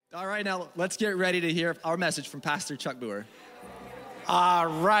All right, now let's get ready to hear our message from Pastor Chuck Boer. All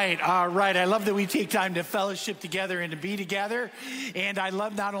right. I love that we take time to fellowship together and to be together. And I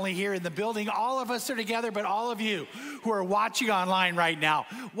love not only here in the building, all of us are together, but all of you who are watching online right now.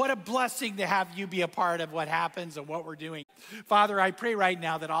 What a blessing to have you be a part of what happens and what we're doing. Father, I pray right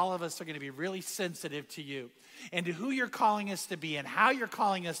now that all of us are going to be really sensitive to you and to who you're calling us to be and how you're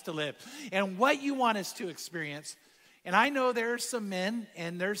calling us to live and what you want us to experience. And I know there's some men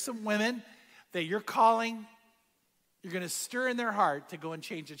and there's some women that you're calling. You're going to stir in their heart to go and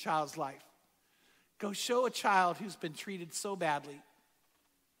change a child's life. Go show a child who's been treated so badly,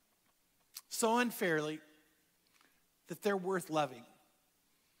 so unfairly, that they're worth loving.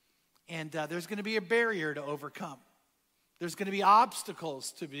 And there's going to be a barrier to overcome. There's going to be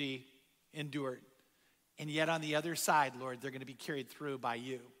obstacles to be endured. And yet on the other side, Lord, they're going to be carried through by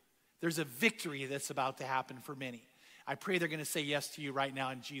you. There's a victory that's about to happen for many. I pray they're going to say yes to you right now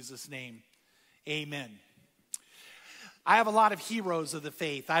in Jesus' name. Amen. I have a lot of heroes of the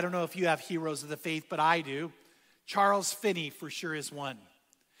faith. I don't know if you have heroes of the faith, but I do. Charles Finney for sure is one.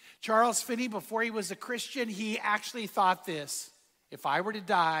 Charles Finney, before he was a Christian, he actually thought this: if I were to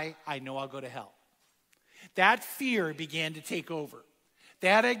die, I know I'll go to hell. That fear began to take over.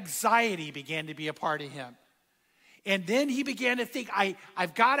 That anxiety began to be a part of him. And then he began to think,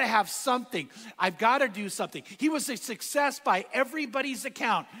 I've got to have something. I've got to do something. He was a success by everybody's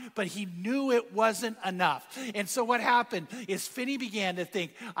account, but he knew it wasn't enough. And so what happened is Finney began to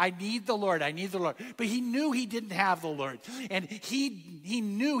think, I need the Lord, I need the Lord. But he knew he didn't have the Lord. And he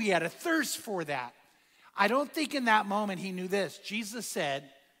knew he had a thirst for that. I don't think in that moment he knew this. Jesus said,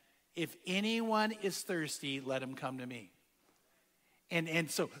 if anyone is thirsty, let him come to me. And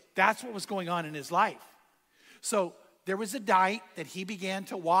so that's what was going on in his life. So there was a night that he began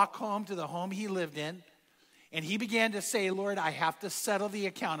to walk home to the home he lived in. And he began to say, Lord, I have to settle the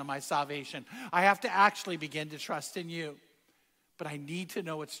account of my salvation. I have to actually begin to trust in you. But I need to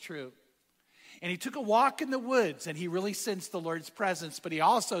know it's true. And he took a walk in the woods and he really sensed the Lord's presence. But he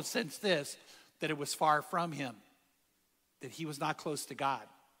also sensed this, that it was far from him, that he was not close to God.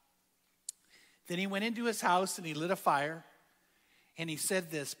 Then he went into his house and he lit a fire. And he said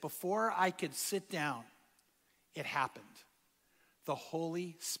this, before I could sit down, it happened. The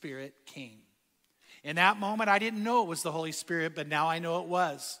Holy Spirit came. In that moment, I didn't know it was the Holy Spirit, but now I know it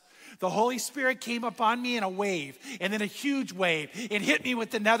was. The Holy Spirit came upon me in a wave, and then a huge wave. It hit me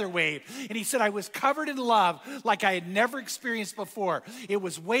with another wave. And he said, I was covered in love like I had never experienced before. It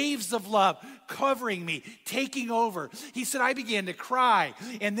was waves of love covering me, taking over. He said, I began to cry.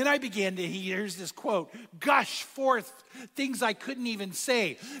 And then I began to, here's this quote, gush forth things I couldn't even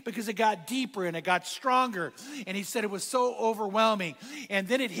say because it got deeper and it got stronger. And he said it was so overwhelming. And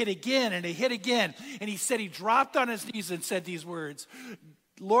then it hit again and it hit again. And he said he dropped on his knees and said these words,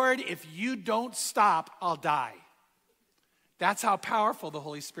 Lord, if you don't stop, I'll die. That's how powerful the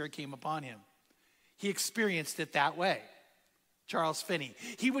Holy Spirit came upon him. He experienced it that way. Charles Finney.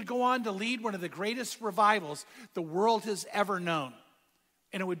 He would go on to lead one of the greatest revivals the world has ever known.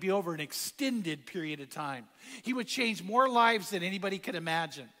 And it would be over an extended period of time. He would change more lives than anybody could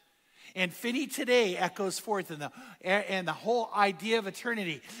imagine. And Finney today echoes forth in the whole idea of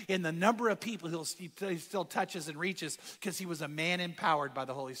eternity in the number of people he still touches and reaches because he was a man empowered by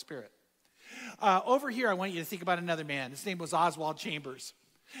the Holy Spirit. Over here, I want you to think about another man. His name was Oswald Chambers.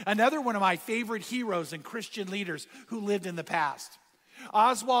 Another one of my favorite heroes and Christian leaders who lived in the past.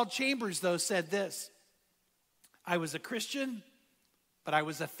 Oswald Chambers, though, said this, I was a Christian, but I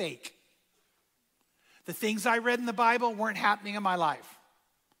was a fake. The things I read in the Bible weren't happening in my life.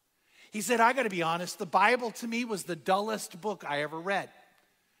 He said, I got to be honest, the Bible to me was the dullest book I ever read.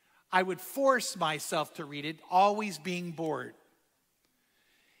 I would force myself to read it, always being bored.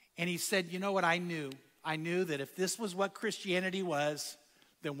 And he said, you know what I knew? I knew that if this was what Christianity was,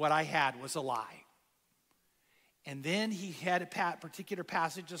 then what I had was a lie. And then he had a particular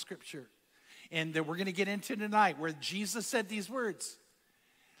passage of scripture, and that we're going to get into tonight, where Jesus said these words,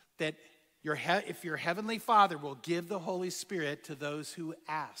 that if your heavenly Father will give the Holy Spirit to those who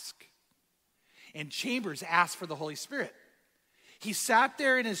ask. And Chambers asked for the Holy Spirit. He sat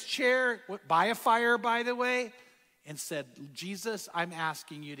there in his chair by a fire, by the way, and said, Jesus, I'm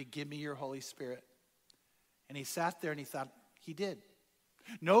asking you to give me your Holy Spirit. And he sat there and he thought, he did.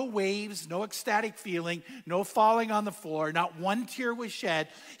 No waves, no ecstatic feeling, no falling on the floor, not one tear was shed.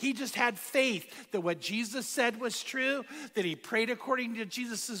 He just had faith that what Jesus said was true, that he prayed according to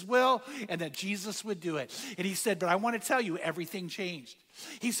Jesus' will, and that Jesus would do it. And he said, but I want to tell you, everything changed.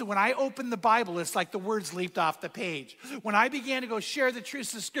 He said, when I opened the Bible, it's like the words leaped off the page. When I began to go share the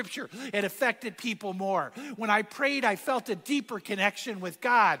truths of Scripture, it affected people more. When I prayed, I felt a deeper connection with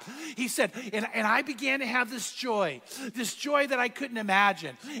God. He said, and I began to have this joy that I couldn't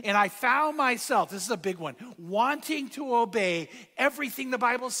imagine. And I found myself, this is a big one, wanting to obey everything the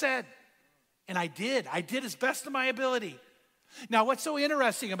Bible said. And I did as best of my ability. Now, what's so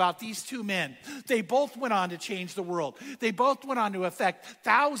interesting about these two men? They both went on to change the world. They both went on to affect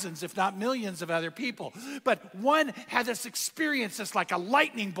thousands, if not millions of other people. But one had this experience, this like a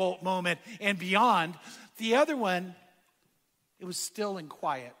lightning bolt moment and beyond. The other one, it was still and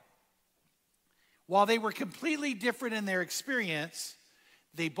quiet. While they were completely different in their experience,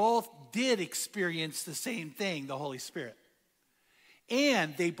 they both did experience the same thing, the Holy Spirit.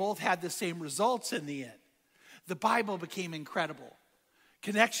 And they both had the same results in the end. The Bible became incredible.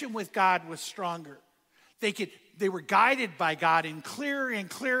 Connection with God was stronger. They were guided by God in clearer and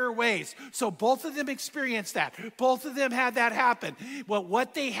clearer ways. So both of them experienced that. Both of them had that happen. Well,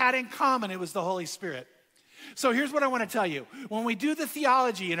 what they had in common, it was the Holy Spirit. So here's what I want to tell you. When we do the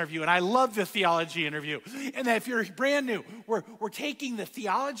theology interview, and I love the theology interview, and if you're brand new, we're taking the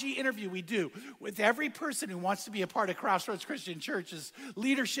theology interview we do with every person who wants to be a part of Crossroads Christian Church's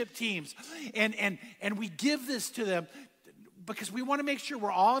leadership teams, and we give this to them because we want to make sure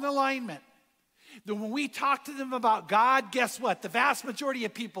we're all in alignment. That when we talk to them about God, guess what? The vast majority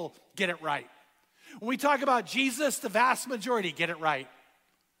of people get it right. When we talk about Jesus, the vast majority get it right.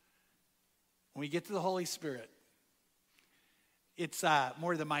 When we get to the Holy Spirit, it's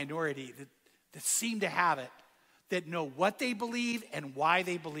more the minority that seem to have it, that know what they believe and why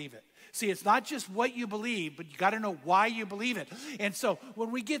they believe it. See, it's not just what you believe, but you got to know why you believe it. And so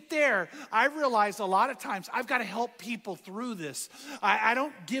when we get there, I realize a lot of times I've got to help people through this. I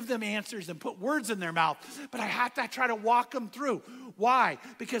don't give them answers and put words in their mouth, but I have to try to walk them through. Why?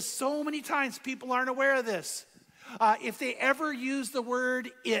 Because so many times people aren't aware of this. If they ever use the word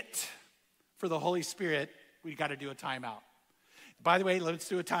 "it" for the Holy Spirit, we got to do a timeout. By the way, let's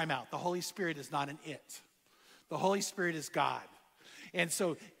do a timeout. The Holy Spirit is not an "it." The Holy Spirit is God. And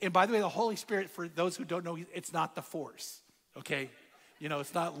by the way, the Holy Spirit, for those who don't know, it's not the Force, okay? You know,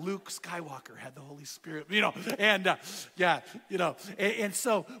 it's not Luke Skywalker had the Holy Spirit, and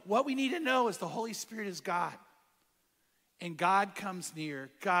so what we need to know is the Holy Spirit is God. And God comes near,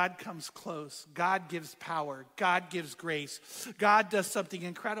 God comes close, God gives power, God gives grace, God does something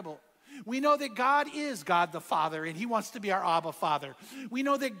incredible. We know that God is God the Father, and He wants to be our Abba Father. We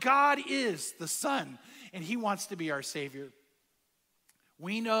know that God is the Son, and He wants to be our Savior.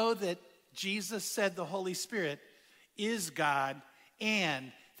 We know that Jesus said the Holy Spirit is God,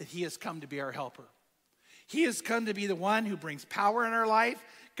 and that He has come to be our helper. He has come to be the one who brings power in our life,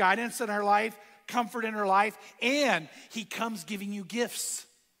 guidance in our life, comfort in our life, and He comes giving you gifts.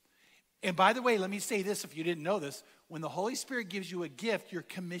 And by the way, let me say this if you didn't know this. When the Holy Spirit gives you a gift, you're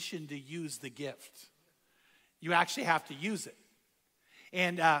commissioned to use the gift. You actually have to use it.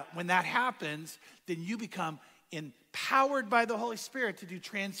 And when that happens, then you become empowered by the Holy Spirit to do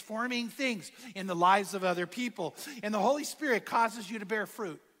transforming things in the lives of other people. And the Holy Spirit causes you to bear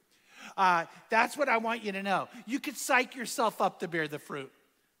fruit. That's what I want you to know. You could psych yourself up to bear the fruit,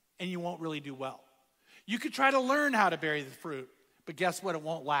 and you won't really do well. You could try to learn how to bear the fruit, but guess what? It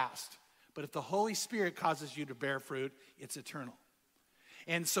won't last. But if the Holy Spirit causes you to bear fruit, it's eternal.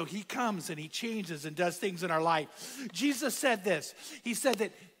 And so He comes and He changes and does things in our life. Jesus said this. He said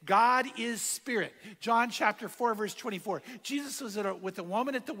that God is spirit. John chapter 4, verse 24. Jesus was with a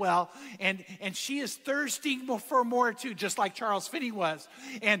woman at the well, and she is thirsting for more too, just like Charles Finney was.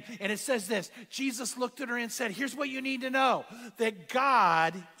 And it says this. Jesus looked at her and said, here's what you need to know, that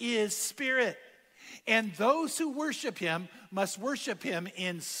God is spirit. And those who worship Him must worship Him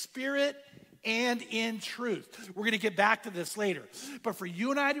in spirit and in truth. We're going to get back to this later. But for you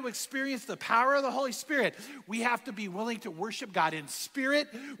and I to experience the power of the Holy Spirit, we have to be willing to worship God in spirit,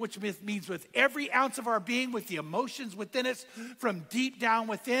 which means with every ounce of our being, with the emotions within us from deep down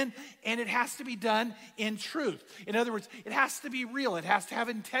within, and it has to be done in truth. In other words, it has to be real. It has to have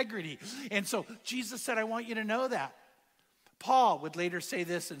integrity. And so Jesus said, I want you to know that. Paul would later say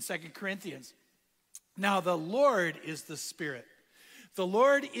this in 2 Corinthians. Now the Lord is the Spirit. The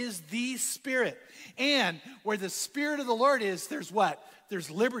Lord is the Spirit. And where the Spirit of the Lord is, there's what?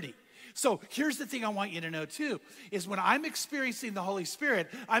 There's liberty. So here's the thing I want you to know too, is when I'm experiencing the Holy Spirit,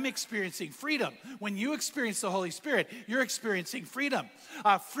 I'm experiencing freedom. When you experience the Holy Spirit, you're experiencing freedom.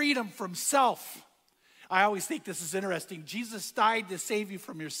 Freedom from self. I always think this is interesting. Jesus died to save you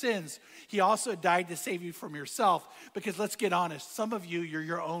from your sins. He also died to save you from yourself. Because let's get honest, some of you, you're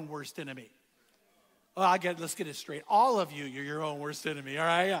your own worst enemy. Well, let's get it straight. All of you, you're your own worst enemy, all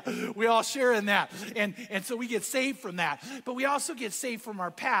right? Yeah. We all share in that. And so we get saved from that. But we also get saved from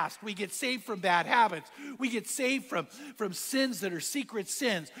our past. We get saved from bad habits. We get saved from sins that are secret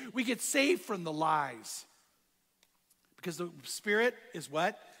sins. We get saved from the lies. Because the Spirit is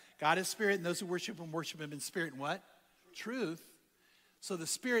what? God is Spirit, and those who worship Him in spirit and what? Truth. So the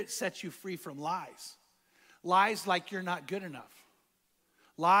Spirit sets you free from lies. Lies like you're not good enough.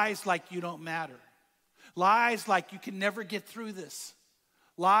 Lies like you don't matter. Lies like you can never get through this.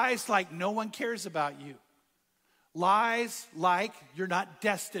 Lies like no one cares about you. Lies like you're not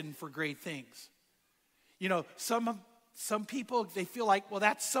destined for great things. You know, some people, they feel like, well,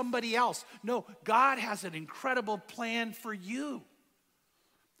 that's somebody else. No, God has an incredible plan for you.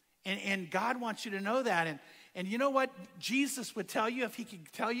 And God wants you to know that. And you know what Jesus would tell you if he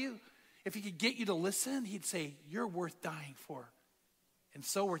could tell you, if he could get you to listen, he'd say, you're worth dying for. And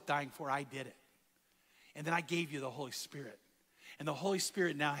so worth dying for, I did it. And then I gave you the Holy Spirit. And the Holy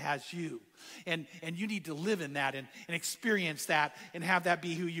Spirit now has you. And you need to live in that and experience that and have that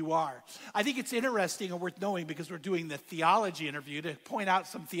be who you are. I think it's interesting and worth knowing, because we're doing the theology interview, to point out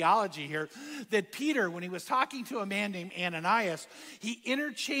some theology here, that Peter, when he was talking to a man named Ananias, he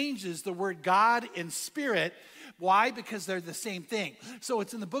interchanges the word God and Spirit. Why? Because they're the same thing. So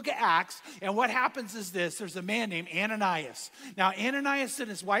it's in the book of Acts, and what happens is this. There's a man named Ananias. Now, Ananias and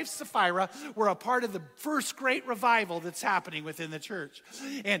his wife Sapphira were a part of the first great revival that's happening within the church.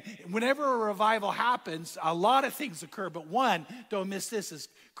 And whenever a revival happens, a lot of things occur, but one, don't miss this, is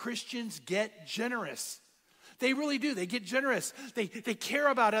Christians get generous. They really do. They get generous. They care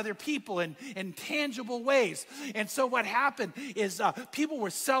about other people in tangible ways. And so what happened is people were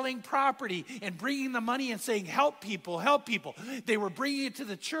selling property and bringing the money and saying, help people, help people. They were bringing it to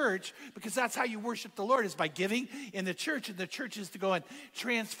the church, because that's how you worship the Lord, is by giving in the church. And the church is to go and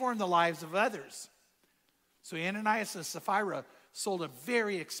transform the lives of others. So Ananias and Sapphira sold a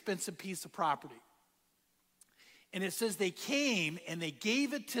very expensive piece of property. And it says they came and they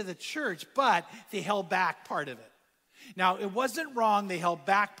gave it to the church, but they held back part of it. Now, it wasn't wrong they held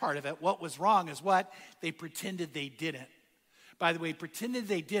back part of it. What was wrong is what? They pretended they didn't. By the way, pretended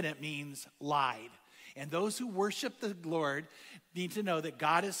they didn't means lied. And those who worship the Lord need to know that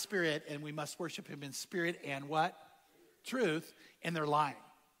God is Spirit, and we must worship Him in spirit and what? Truth. And they're lying.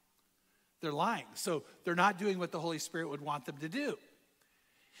 They're lying. So they're not doing what the Holy Spirit would want them to do.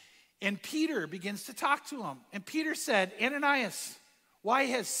 And Peter begins to talk to him. And Peter said, Ananias, why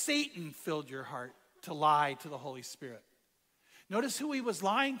has Satan filled your heart to lie to the Holy Spirit? Notice who he was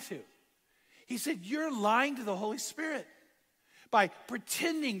lying to. He said, you're lying to the Holy Spirit by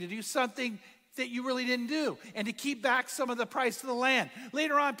pretending to do something that you really didn't do, and to keep back some of the price of the land.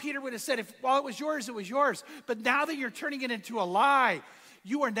 Later on, Peter would have said, while it was yours, it was yours. But now that you're turning it into a lie,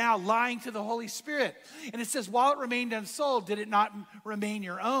 you are now lying to the Holy Spirit. And it says, while it remained unsold, did it not remain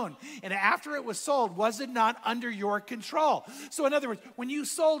your own? And after it was sold, was it not under your control? So in other words, when you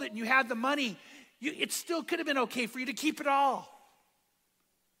sold it and you had the money, it still could have been okay for you to keep it all.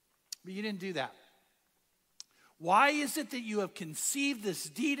 But you didn't do that. Why is it that you have conceived this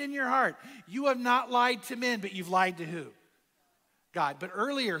deed in your heart? You have not lied to men, but you've lied to who? God. But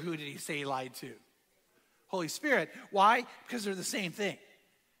earlier, who did he say he lied to? Holy Spirit. Why? Because they're the same thing.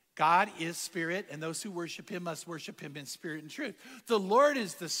 God is Spirit, and those who worship Him must worship Him in spirit and truth. The Lord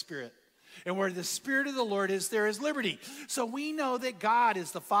is the Spirit. And where the Spirit of the Lord is, there is liberty. So we know that God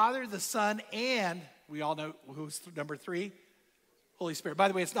is the Father, the Son, and we all know who's number 3? Holy Spirit. By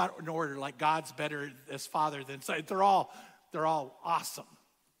the way, it's not in order, like God's better as Father than Son. They're all awesome.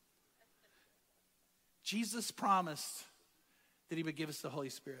 Jesus promised that He would give us the Holy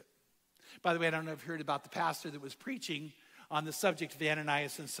Spirit. By the way, I don't know if you heard about the pastor that was preaching on the subject of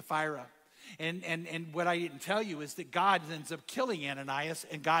Ananias and Sapphira. And what I didn't tell you is that God ends up killing Ananias,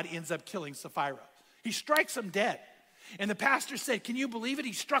 and God ends up killing Sapphira. He strikes them dead. And the pastor said, can you believe it?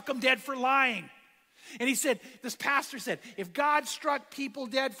 He struck them dead for lying. And he said, this pastor said, if God struck people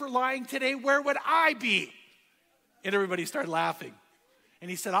dead for lying today, where would I be? And everybody started laughing. And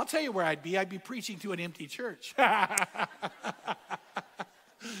he said, I'll tell you where I'd be. I'd be preaching to an empty church.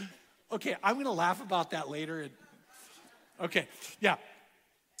 Okay, I'm going to laugh about that later. Okay, yeah.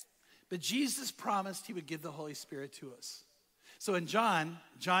 But Jesus promised He would give the Holy Spirit to us. So in John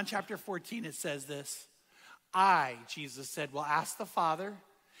chapter 14, it says this. I, Jesus said, will ask the Father,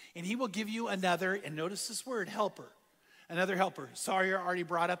 and He will give you another, and notice this word, helper. Another helper. Sawyer already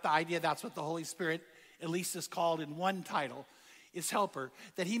brought up the idea that's what the Holy Spirit, at least is called in one title, is helper,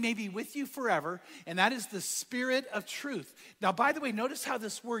 that He may be with you forever, and that is the Spirit of truth. Now, by the way, notice how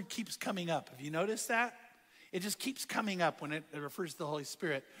this word keeps coming up. Have you noticed that? It just keeps coming up when it refers to the Holy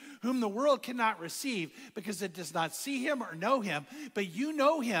Spirit, whom the world cannot receive because it does not see him or know him, but you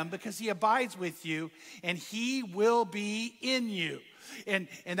know him because he abides with you and he will be in you. And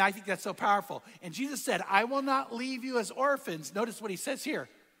I think that's so powerful. And Jesus said, I will not leave you as orphans. Notice what he says here.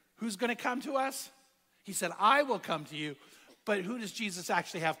 Who's going to come to us? He said, I will come to you. But who does Jesus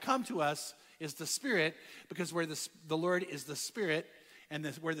actually have come to us is the Spirit, because where the Lord is the Spirit, and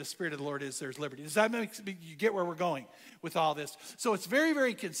where the Spirit of the Lord is, there's liberty. Does that make you get where we're going with all this? So it's very,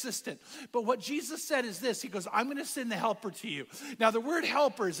 very consistent. But what Jesus said is this. He goes, I'm going to send the helper to you. Now, the word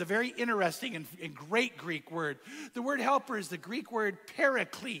helper is a very interesting and great Greek word. The word helper is the Greek word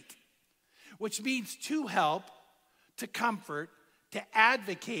paraclete, which means to help, to comfort, to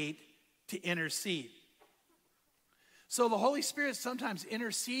advocate, to intercede. So the Holy Spirit sometimes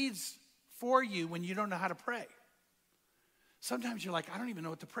intercedes for you when you don't know how to pray. Sometimes you're like, I don't even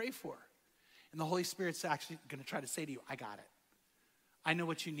know what to pray for. And the Holy Spirit's actually going to try to say to you, I got it. I know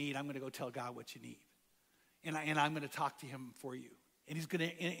what you need. I'm going to go tell God what you need. And I'm going to talk to him for you. And he's going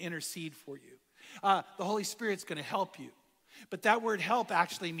to intercede for you. The Holy Spirit's going to help you. But that word help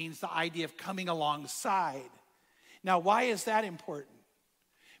actually means the idea of coming alongside. Now, why is that important?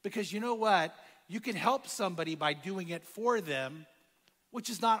 Because you know what? You can help somebody by doing it for them, which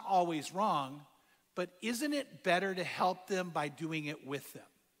is not always wrong. But isn't it better to help them by doing it with them?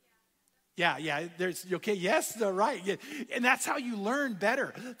 Yeah, there's, okay, yes, they're right. Yeah. And that's how you learn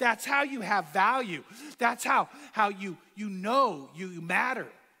better. That's how you have value. That's how you know you matter.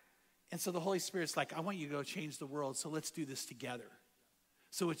 And so the Holy Spirit's like, I want you to go change the world, so let's do this together.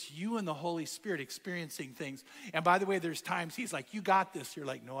 So it's you and the Holy Spirit experiencing things. And by the way, there's times he's like, you got this. You're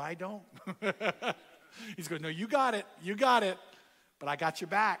like, no, I don't. He's going, no, you got it, but I got your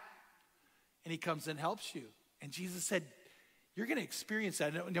back. And he comes and helps you. And Jesus said, you're going to experience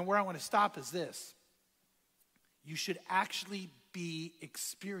that. And where I want to stop is this. You should actually be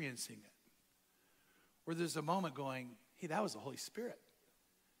experiencing it. Where there's a moment going, hey, that was the Holy Spirit.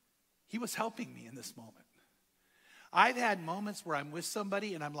 He was helping me in this moment. I've had moments where I'm with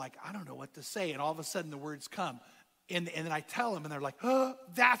somebody and I'm like, I don't know what to say. And all of a sudden the words come. And then I tell them and they're like, oh,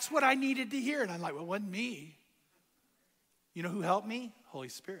 that's what I needed to hear. And I'm like, well, it wasn't me. You know who helped me? Holy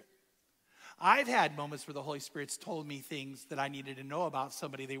Spirit. I've had moments where the Holy Spirit's told me things that I needed to know about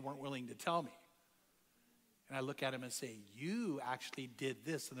somebody they weren't willing to tell me. And I look at them and say, you actually did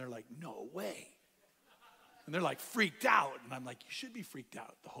this. And they're like, no way. And they're like freaked out. And I'm like, you should be freaked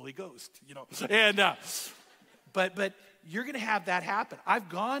out. The Holy Ghost, you know. And but you're going to have that happen. I've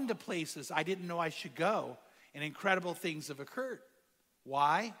gone to places I didn't know I should go, and incredible things have occurred.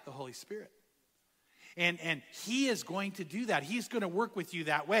 Why? The Holy Spirit. And he is going to do that. He's going to work with you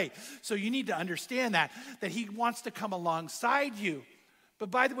that way. So you need to understand that he wants to come alongside you.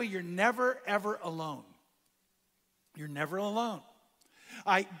 But by the way, you're never, ever alone. You're never alone.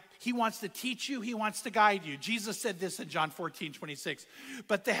 He wants to teach you. He wants to guide you. Jesus said this in John 14:26.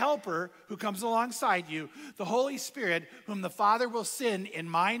 But the helper who comes alongside you, the Holy Spirit, whom the Father will send in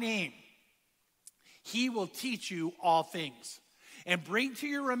my name, he will teach you all things and bring to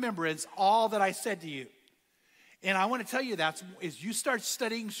your remembrance all that I said to you. And I want to tell you that as you start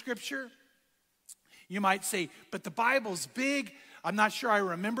studying Scripture, you might say, but the Bible's big. I'm not sure I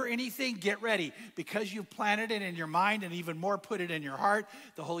remember anything. Get ready. Because you've planted it in your mind and even more put it in your heart,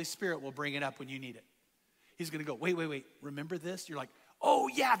 the Holy Spirit will bring it up when you need it. He's going to go, wait. Remember this? You're like, oh,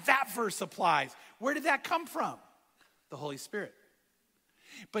 yeah, that verse applies. Where did that come from? The Holy Spirit.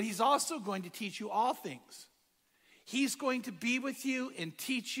 But he's also going to teach you all things. He's going to be with you and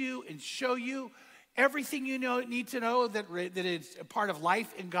teach you and show you everything you need to know that is a part of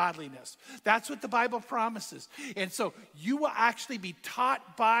life and godliness. That's what the Bible promises. And so you will actually be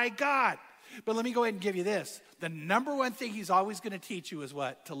taught by God. But let me go ahead and give you this. The number one thing he's always going to teach you is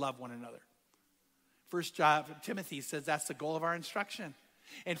what? To love one another. 1 Timothy says that's the goal of our instruction.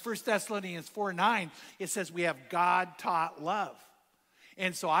 In 1 Thessalonians 4:9, it says we have God-taught love.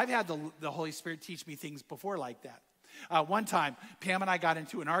 And so I've had the Holy Spirit teach me things before like that. One time, Pam and I got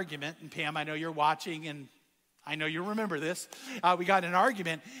into an argument. And Pam, I know you're watching, and I know you remember this. We got in an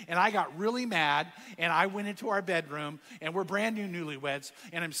argument, and I got really mad, and I went into our bedroom, and we're brand new newlyweds,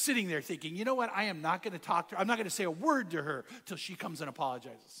 and I'm sitting there thinking, you know what? I am not going to talk to her. I'm not going to say a word to her till she comes and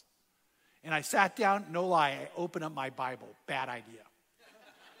apologizes. And I sat down, no lie, I opened up my Bible. Bad idea.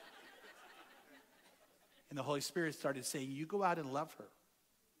 And the Holy Spirit started saying, you go out and love her.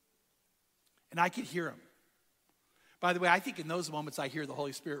 And I could hear him. By the way, I think in those moments I hear the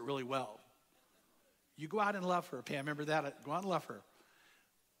Holy Spirit really well. You go out and love her. Pam, remember that? Go out and love her.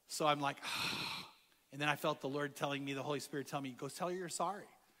 So I'm like, and then I felt the Lord telling me, the Holy Spirit telling me, go tell her you're sorry.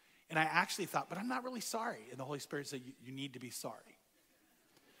 And I actually thought, but I'm not really sorry. And the Holy Spirit said, you need to be sorry.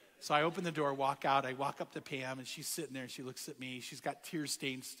 So I open the door, walk out. I walk up to Pam, and she's sitting there, and she looks at me. She's got tears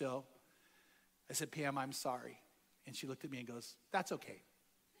stained still. I said, Pam, I'm sorry. And she looked at me and goes, that's okay.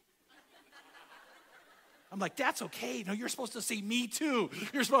 I'm like, that's okay. No, you're supposed to say me too.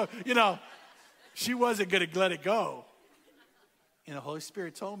 You're supposed, she wasn't going to let it go. And the Holy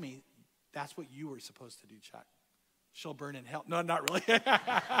Spirit told me, that's what you were supposed to do, Chuck. She'll burn in hell. No, not really.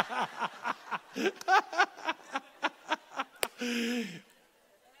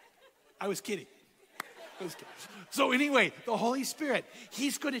 I was kidding. So anyway, the Holy Spirit,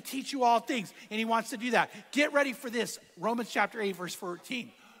 he's going to teach you all things, and he wants to do that. Get ready for this. Romans chapter 8, verse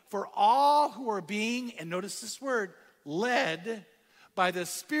 14. For all who are being, and notice this word, led by the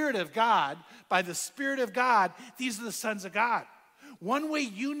Spirit of God, these are the sons of God. One way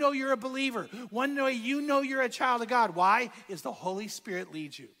you know you're a believer, one way you know you're a child of God. Why? Is the Holy Spirit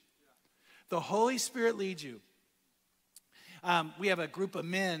leads you. The Holy Spirit leads you. We have a group of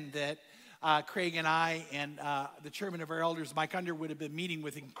men that Craig and I and the chairman of our elders, Mike Underwood, have been meeting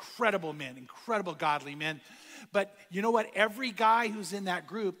with incredible men, incredible godly men. But you know what? Every guy who's in that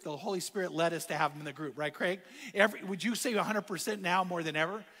group, the Holy Spirit led us to have them in the group. Right, Craig? Would you say 100% now more than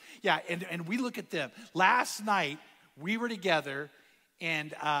ever? Yeah, and we look at them. Last night, we were together,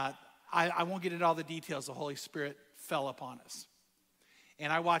 and I won't get into all the details. The Holy Spirit fell upon us.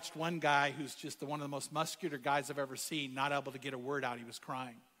 And I watched one guy who's just one of the most muscular guys I've ever seen, not able to get a word out. He was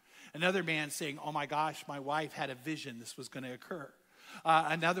crying. Another man saying, oh my gosh, my wife had a vision this was going to occur.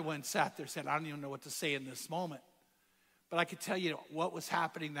 Another one sat there saying, I don't even know what to say in this moment. But I could tell you what was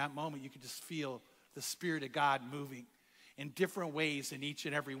happening that moment. You could just feel the Spirit of God moving in different ways in each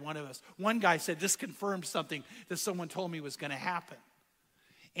and every one of us. One guy said, this confirmed something that someone told me was going to happen.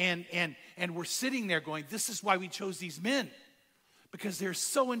 And we're sitting there going, this is why we chose these men. Because they're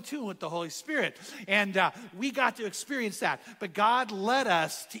so in tune with the Holy Spirit. And we got to experience that. But God led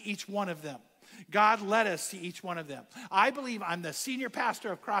us to each one of them. God led us to each one of them. I believe I'm the senior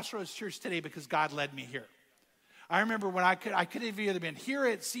pastor of Crossroads Church today because God led me here. I remember when I could have either been here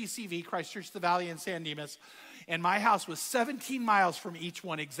at CCV, Christ Church of the Valley in San Dimas, and my house was 17 miles from each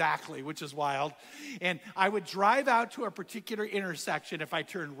one exactly, which is wild. And I would drive out to a particular intersection. If I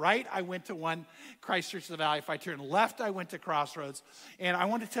turned right, I went to one, Christ Church of the Valley. If I turned left, I went to Crossroads. And I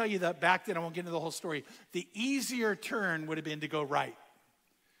want to tell you that back then, I won't get into the whole story, the easier turn would have been to go right.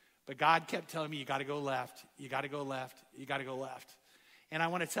 But God kept telling me, you got to go left, you got to go left, you got to go left. And I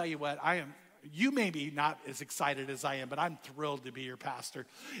want to tell you what, you may be not as excited as I am, but I'm thrilled to be your pastor.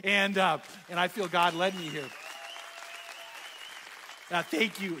 And I feel God led me here.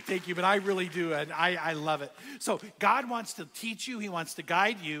 Thank you, but I really do, and I love it. So God wants to teach you, he wants to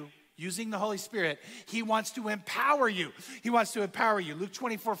guide you using the Holy Spirit. He wants to empower you. He wants to empower you. Luke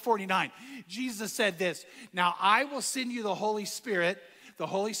 24:49, Jesus said this, now I will send you the Holy Spirit,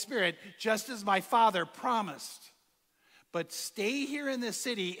 just as my Father promised. But stay here in this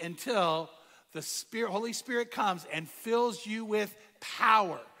city until the Holy Spirit comes and fills you with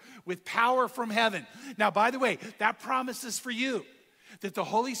power from heaven. Now, by the way, that promise is for you, that the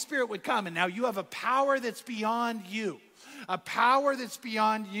Holy Spirit would come. And now you have a power that's beyond you. A power that's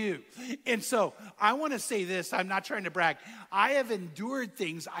beyond you. And so I want to say this. I'm not trying to brag. I have endured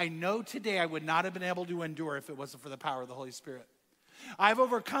things I know today I would not have been able to endure if it wasn't for the power of the Holy Spirit. I've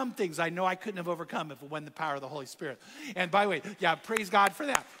overcome things I know I couldn't have overcome if it wasn't the power of the Holy Spirit. And by the way, yeah, praise God for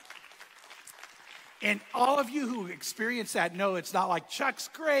that. And all of you who experience that know it's not like, Chuck's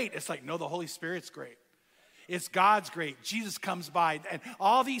great. It's like, no, the Holy Spirit's great. It's God's great. Jesus comes by and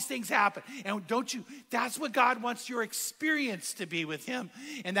all these things happen. And that's what God wants your experience to be with him.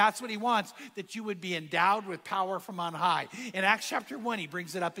 And that's what he wants, that you would be endowed with power from on high. In Acts chapter 1, he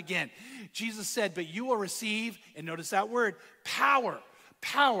brings it up again. Jesus said, but you will receive, and notice that word, power.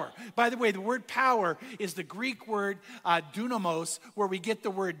 Power. By the way, the word power is the Greek word dunamos, where we get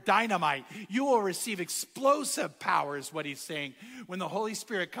the word dynamite. You will receive explosive power, is what he's saying, when the Holy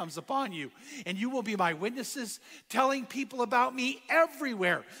Spirit comes upon you. And you will be my witnesses, telling people about me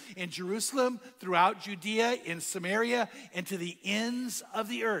everywhere, in Jerusalem, throughout Judea, in Samaria, and to the ends of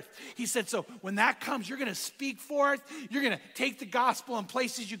the earth. He said, so when that comes, you're going to speak forth. You're going to take the gospel in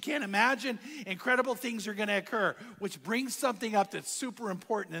places you can't imagine. Incredible things are going to occur, which brings something up that's super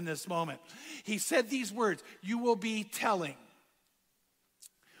important in this moment. He said these words, you will be telling.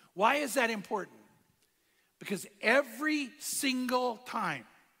 Why is that important? Because every single time,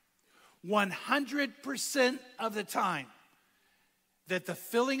 100% of the time, that the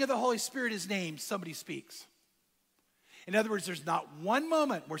filling of the Holy Spirit is named, somebody speaks. In other words, there's not one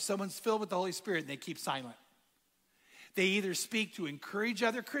moment where someone's filled with the Holy Spirit and they keep silent. They either speak to encourage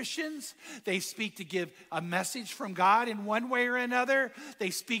other Christians, they speak to give a message from God in one way or another, they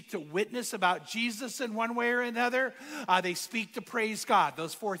speak to witness about Jesus in one way or another, they speak to praise God.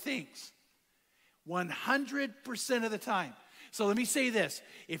 Those four things. 100% of the time. So let me say this.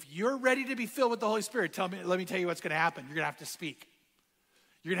 If you're ready to be filled with the Holy Spirit, let me tell you what's going to happen. You're going to have to speak.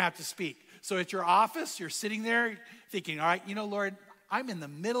 You're going to have to speak. So at your office, you're sitting there thinking, all right, Lord, I'm in the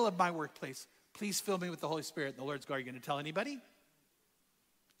middle of my workplace. Please fill me with the Holy Spirit. And the Lord's going, are you going to tell anybody?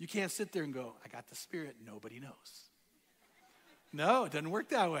 You can't sit there and go, I got the Spirit. Nobody knows. No, it doesn't work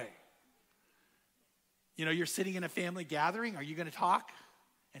that way. You're sitting in a family gathering. Are you going to talk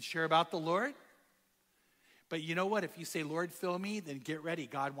and share about the Lord? But you know what? If you say, Lord, fill me, then get ready.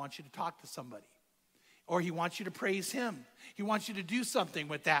 God wants you to talk to somebody. Or he wants you to praise him. He wants you to do something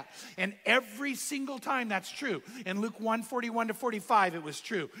with that. And every single time that's true. In Luke 1:41-45, it was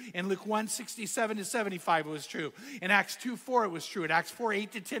true. In Luke 1:67-75, it was true. In Acts 2:4, it was true. In Acts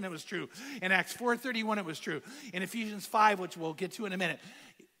 4:8-10, it was true. In Acts 4:31, it was true. In Ephesians 5, which we'll get to in a minute,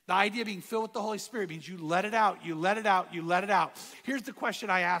 the idea of being filled with the Holy Spirit means you let it out, you let it out, you let it out. Here's the question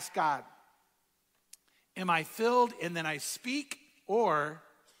I ask God. Am I filled and then I speak, or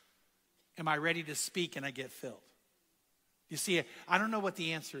am I ready to speak and I get filled? You see, I don't know what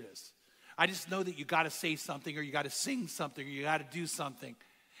the answer is. I just know that you got to say something, or you got to sing something, or you got to do something.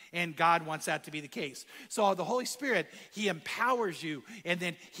 And God wants that to be the case. So the Holy Spirit, he empowers you, and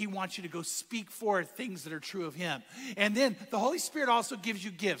then he wants you to go speak forth things that are true of him. And then the Holy Spirit also gives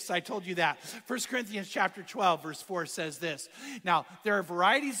you gifts. I told you that. 1 Corinthians chapter 12, verse 4 says this. Now, there are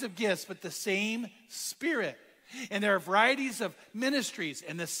varieties of gifts, but the same Spirit. And there are varieties of ministries,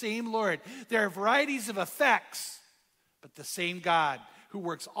 and the same Lord. There are varieties of effects, but the same God, who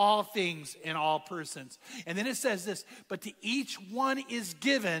works all things in all persons. And then it says this, but to each one is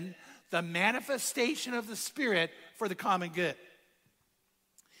given the manifestation of the Spirit for the common good.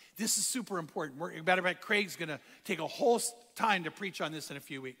 This is super important. Matter of fact, Craig's going to take a whole time to preach on this in a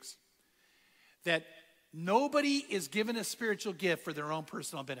few weeks. That nobody is given a spiritual gift for their own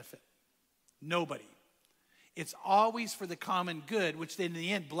personal benefit. Nobody. It's always for the common good, which then in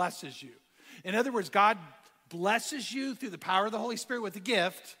the end blesses you. In other words, God blesses you through the power of the Holy Spirit with a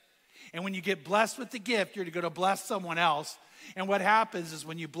gift. And when you get blessed with the gift, you're to go to bless someone else. And what happens is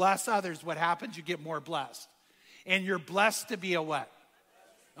when you bless others, what happens? You get more blessed. And you're blessed to be a what?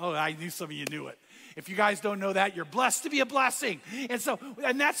 Oh, I knew some of you knew it. If you guys don't know that, you're blessed to be a blessing.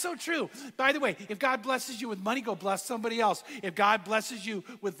 And that's so true. By the way, if God blesses you with money, go bless somebody else. If God blesses you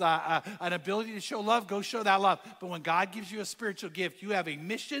with an ability to show love, go show that love. But when God gives you a spiritual gift, you have a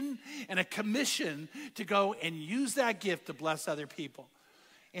mission and a commission to go and use that gift to bless other people.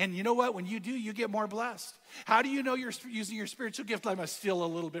 And you know what? When you do, you get more blessed. How do you know you're using your spiritual gift? I'm going to steal a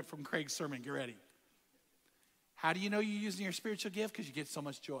little bit from Craig's sermon. Get ready. How do you know you're using your spiritual gift? Because you get so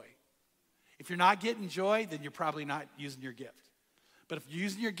much joy. If you're not getting joy, then you're probably not using your gift. But if you're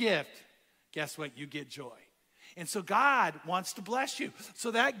using your gift, guess what? You get joy. And so God wants to bless you.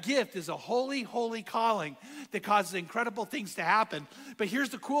 So that gift is a holy, holy calling that causes incredible things to happen. But here's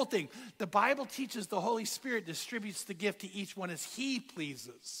the cool thing. The Bible teaches the Holy Spirit distributes the gift to each one as he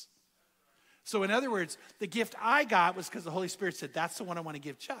pleases. So in other words, the gift I got was because the Holy Spirit said, that's the one I want to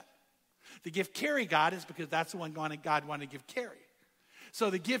give Chuck. The gift Carrie got is because that's the one God wanted to give Carrie. So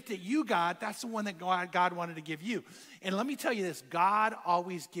the gift that you got, that's the one that God wanted to give you. And let me tell you this, God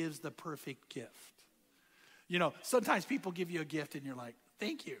always gives the perfect gift. Sometimes people give you a gift and you're like,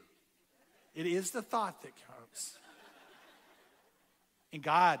 thank you. It is the thought that counts. And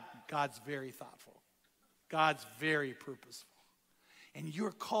God's very thoughtful. God's very purposeful. And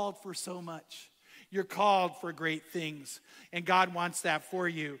you're called for so much. You're called for great things, and God wants that for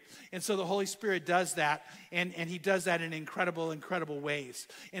you. And so the Holy Spirit does that, and he does that in incredible, incredible ways.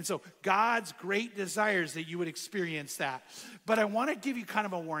 And so God's great desire is that you would experience that. But I want to give you kind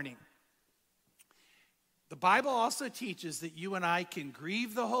of a warning. The Bible also teaches that you and I can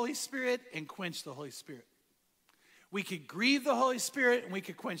grieve the Holy Spirit and quench the Holy Spirit. We could grieve the Holy Spirit, and we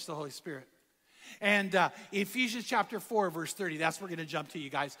could quench the Holy Spirit. And Ephesians chapter 4, verse 30, that's where we're going to jump to, you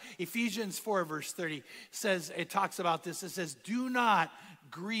guys. Ephesians 4, verse 30 says, it talks about this. It says, do not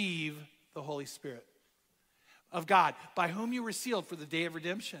grieve the Holy Spirit of God, by whom you were sealed for the day of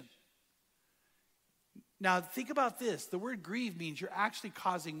redemption. Now, think about this. The word grieve means you're actually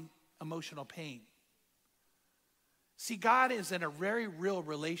causing emotional pain. See, God is in a very real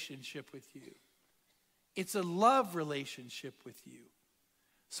relationship with you. It's a love relationship with you.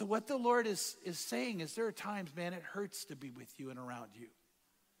 So what the Lord is saying is there are times, man, it hurts to be with you and around you.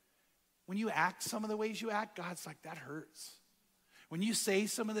 When you act some of the ways you act, God's like, that hurts. When you say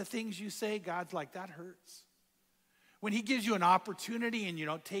some of the things you say, God's like, that hurts. When he gives you an opportunity and you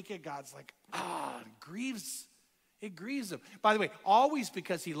don't take it, God's like, it grieves him. By the way, always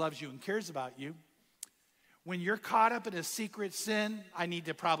because he loves you and cares about you. When you're caught up in a secret sin, I need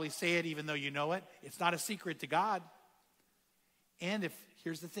to probably say it even though you know it. It's not a secret to God. And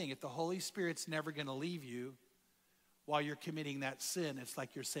here's the thing, if the Holy Spirit's never going to leave you while you're committing that sin, it's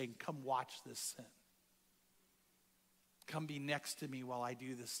like you're saying, come watch this sin. Come be next to me while I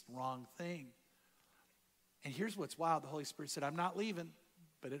do this wrong thing. And here's what's wild. The Holy Spirit said, I'm not leaving,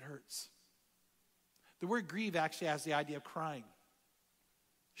 but it hurts. The word grieve actually has the idea of crying,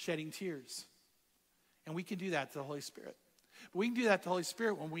 shedding tears. And we can do that to the Holy Spirit. But we can do that to the Holy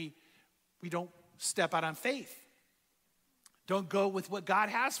Spirit when we don't step out on faith. Don't go with what God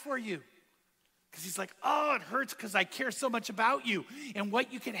has for you. Because he's like, it hurts because I care so much about you and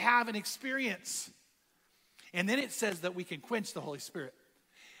what you can have and experience. And then it says that we can quench the Holy Spirit.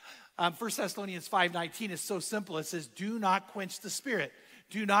 1 Thessalonians 5:19 is so simple. It says, do not quench the Spirit.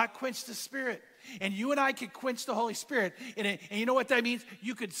 Do not quench the Spirit. And you and I could quench the Holy Spirit. And you know what that means?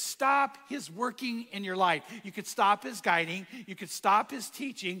 You could stop his working in your life. You could stop his guiding. You could stop his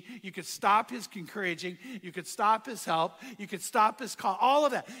teaching. You could stop his encouraging. You could stop his help. You could stop his call. All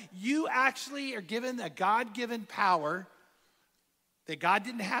of that. You actually are given a God-given power that God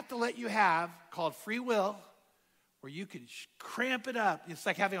didn't have to let you have, called free will, where you can cramp it up. It's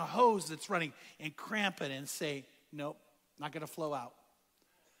like having a hose that's running and cramp it and say, nope, not going to flow out.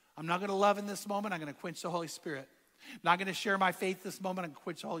 I'm not going to love in this moment. I'm going to quench the Holy Spirit. I'm not going to share my faith this moment. I'm going to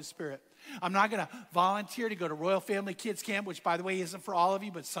quench the Holy Spirit. I'm not going to volunteer to go to Royal Family Kids Camp, which, by the way, isn't for all of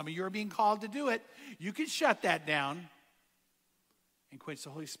you, but some of you are being called to do it. You can shut that down and quench the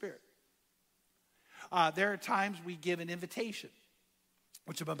Holy Spirit. There are times we give an invitation,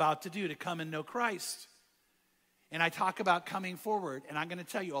 which I'm about to do, to come and know Christ. And I talk about coming forward, and I'm going to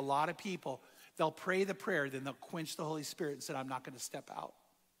tell you, a lot of people, they'll pray the prayer, then they'll quench the Holy Spirit and say, I'm not going to step out.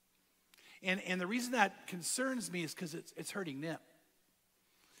 And the reason that concerns me is because it's hurting them.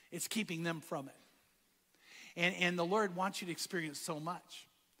 It's keeping them from it. And the Lord wants you to experience so much.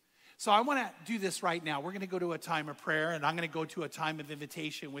 So I want to do this right now. We're going to go to a time of prayer, and I'm going to go to a time of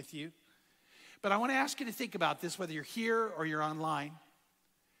invitation with you. But I want to ask you to think about this, whether you're here or you're online.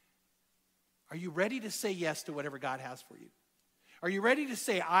 Are you ready to say yes to whatever God has for you? Are you ready to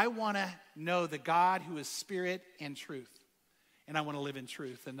say, I want to know the God who is spirit and truth, and I want to live in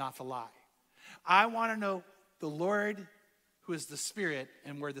truth and not the lie? I want to know the Lord who is the Spirit,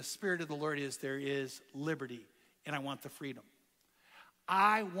 and where the Spirit of the Lord is, there is liberty, and I want the freedom.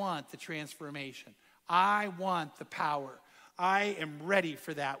 I want the transformation. I want the power. I am ready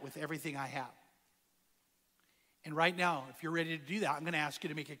for that with everything I have. And right now, if you're ready to do that, I'm going to ask you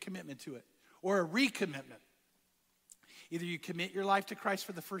to make a commitment to it, or a recommitment. Either you commit your life to Christ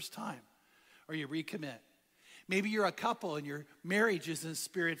for the first time, or you recommit. Maybe you're a couple and your marriage isn't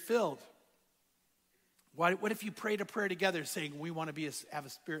spirit-filled. What if you prayed a prayer together saying, we want to have a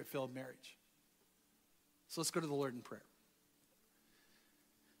spirit-filled marriage? So let's go to the Lord in prayer.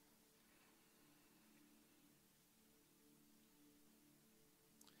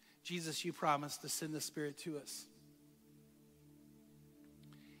 Jesus, you promised to send the Spirit to us.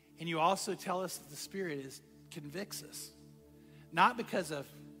 And you also tell us that the Spirit convicts us. Not because of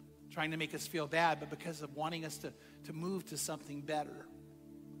trying to make us feel bad, but because of wanting us to move to something better.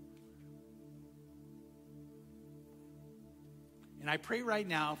 And I pray right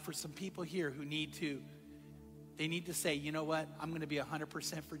now for some people here who need to say, you know what? I'm going to be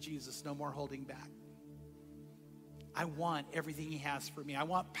 100% for Jesus. No more holding back. I want everything he has for me. I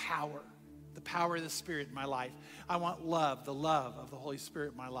want power, the power of the Spirit in my life. I want love, the love of the Holy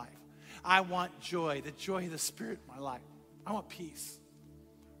Spirit in my life. I want joy, the joy of the Spirit in my life. I want peace.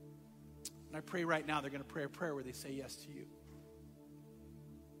 And I pray right now they're going to pray a prayer where they say yes to you.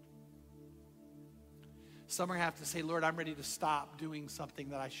 Some are going to have to say, Lord, I'm ready to stop doing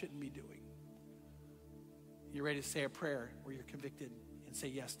something that I shouldn't be doing. You're ready to say a prayer where you're convicted and say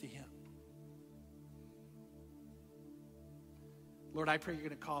yes to him. Lord, I pray you're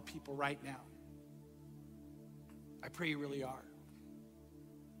going to call people right now. I pray you really are.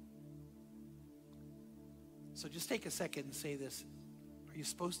 So just take a second and say this. Are you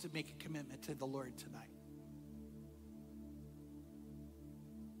supposed to make a commitment to the Lord tonight?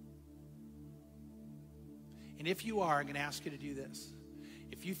 And if you are, I'm going to ask you to do this.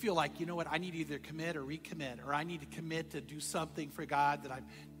 If you feel like, you know what, I need to either commit or recommit, or I need to commit to do something for God that I've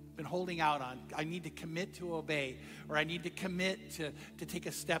been holding out on. I need to commit to obey, or I need to commit to take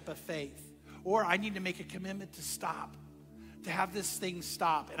a step of faith, or I need to make a commitment to stop, to have this thing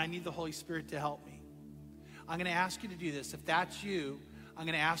stop, and I need the Holy Spirit to help me. I'm going to ask you to do this. If that's you, I'm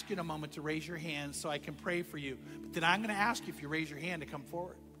going to ask you in a moment to raise your hand so I can pray for you. But then I'm going to ask you, if you raise your hand, to come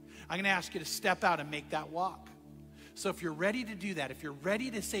forward. I'm going to ask you to step out and make that walk. So if you're ready to do that, if you're ready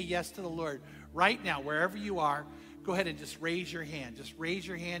to say yes to the Lord right now, wherever you are, go ahead and just raise your hand. Just raise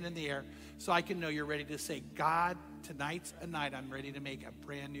your hand in the air so I can know you're ready to say, God, tonight's a night I'm ready to make a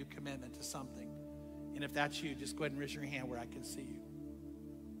brand new commitment to something. And if that's you, just go ahead and raise your hand where I can see you.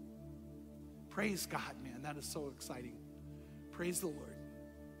 Praise God, man. That is so exciting. Praise the Lord.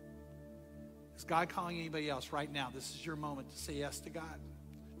 Is God calling anybody else right now? This is your moment to say yes to God.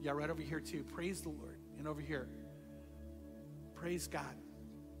 Yeah, right over here too. Praise the Lord. And over here. Praise God.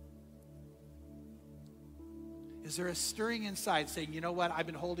 Is there a stirring inside saying, you know what, I've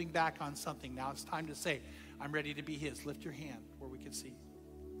been holding back on something. Now it's time to say, I'm ready to be his. Lift your hand where we can see you.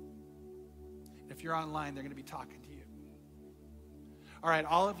 And if you're online, they're going to be talking to you. All right,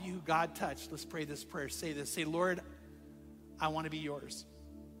 all of you who God touched, let's pray this prayer. Say this. Say, Lord, I want to be yours.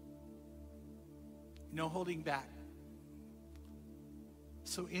 No holding back.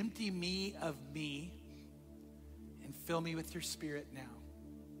 So empty me of me and fill me with your Spirit now.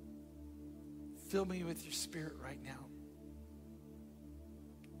 Fill me with your Spirit right now.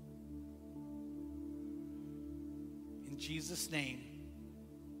 In Jesus' name,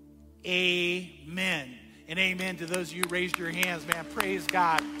 amen. And amen to those of you who raised your hands, man. Praise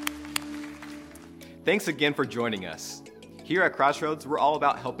God. Thanks again for joining us. Here at Crossroads, we're all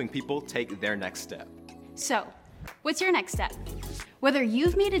about helping people take their next step. So, what's your next step? Whether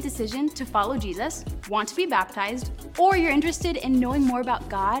you've made a decision to follow Jesus, want to be baptized, or you're interested in knowing more about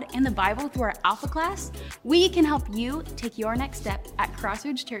God and the Bible through our Alpha class, we can help you take your next step at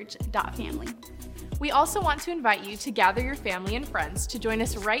crossroadschurch.family. We also want to invite you to gather your family and friends to join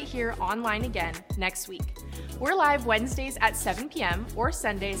us right here online again next week. We're live Wednesdays at 7 p.m. or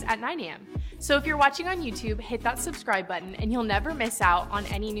Sundays at 9 a.m. So if you're watching on YouTube, hit that subscribe button and you'll never miss out on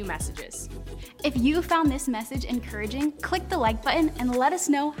any new messages. If you found this message encouraging, click the like button and let us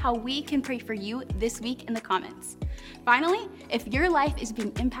know how we can pray for you this week in the comments. Finally, if your life is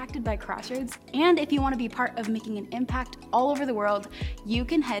being impacted by Crossroads, and if you want to be part of making an impact all over the world, you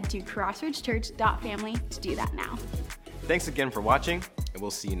can head to crossroadschurch.family to do that now. Thanks again for watching, and we'll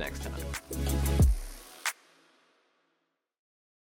see you next time.